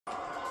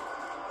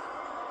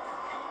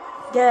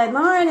Good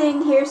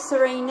morning. Here's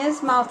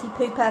Serena's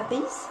maltipoo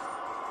puppies.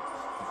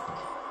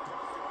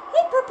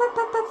 Hey, pup, pup,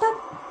 pup, pup, pup.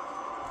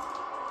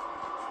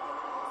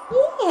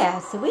 Yeah,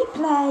 so we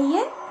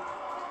playing.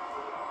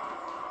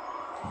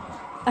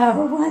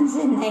 Oh, one's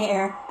in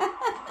there.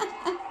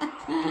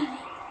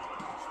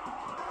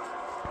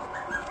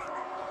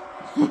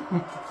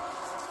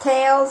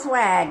 Tails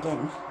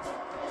wagging.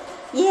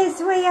 Yes,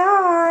 we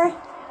are. Hey,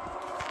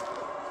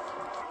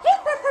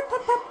 pup, pup,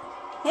 pup, pup.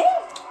 Hey.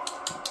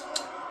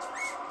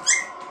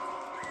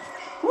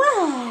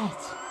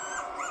 What?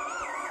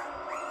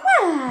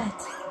 What?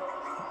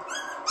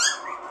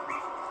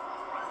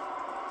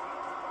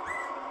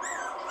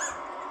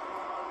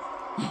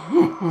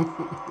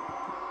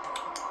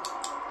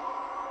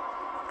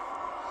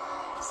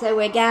 So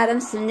we got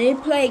them some new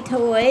play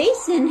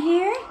toys in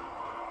here.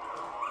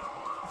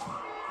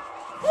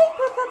 Hey,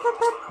 pup, pup, pup,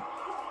 pup.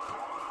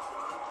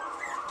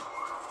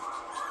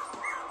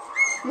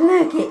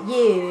 Look at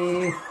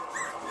you.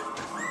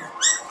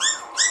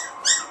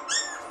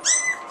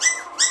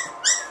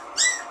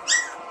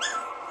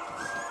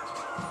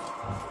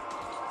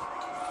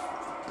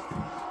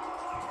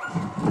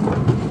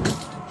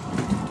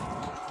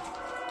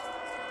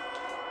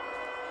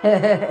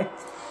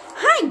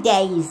 Hi,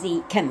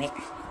 Daisy. Come here.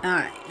 All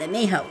right, let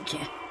me hold you.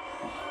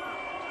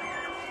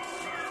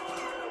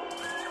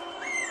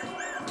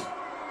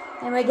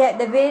 And we got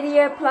the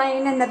video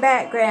playing in the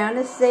background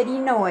of city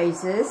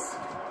noises.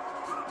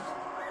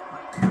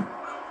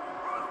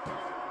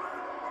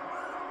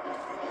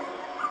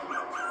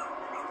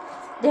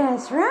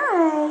 That's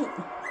right.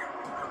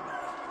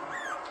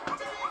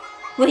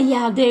 What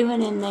y'all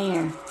doing in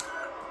there?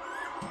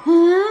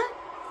 Huh?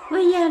 What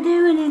y'all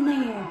doing in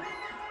there?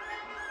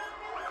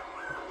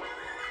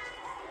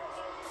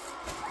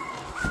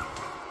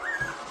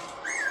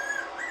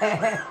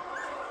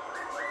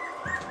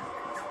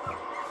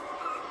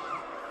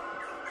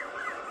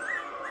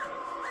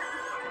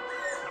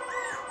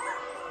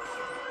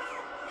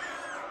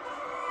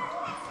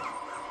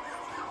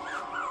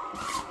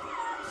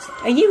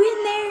 Are you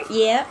in there?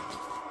 Yep.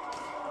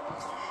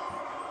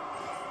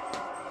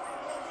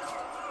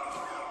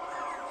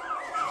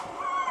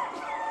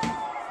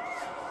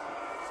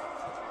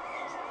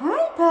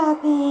 Hi,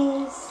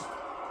 puppies.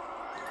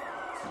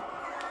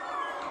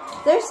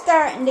 They're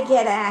starting to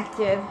get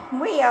active.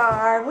 We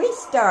are. We're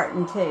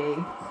starting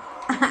to.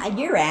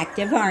 You're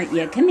active, aren't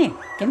you? Come here.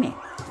 Come here.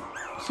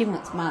 She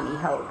wants mommy to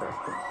hold her.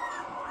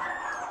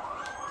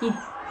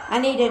 I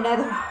need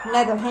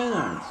another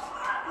hand.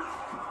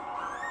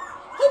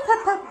 Hey,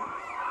 pup, pup.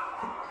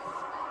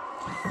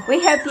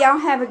 We hope y'all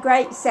have a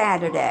great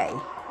Saturday.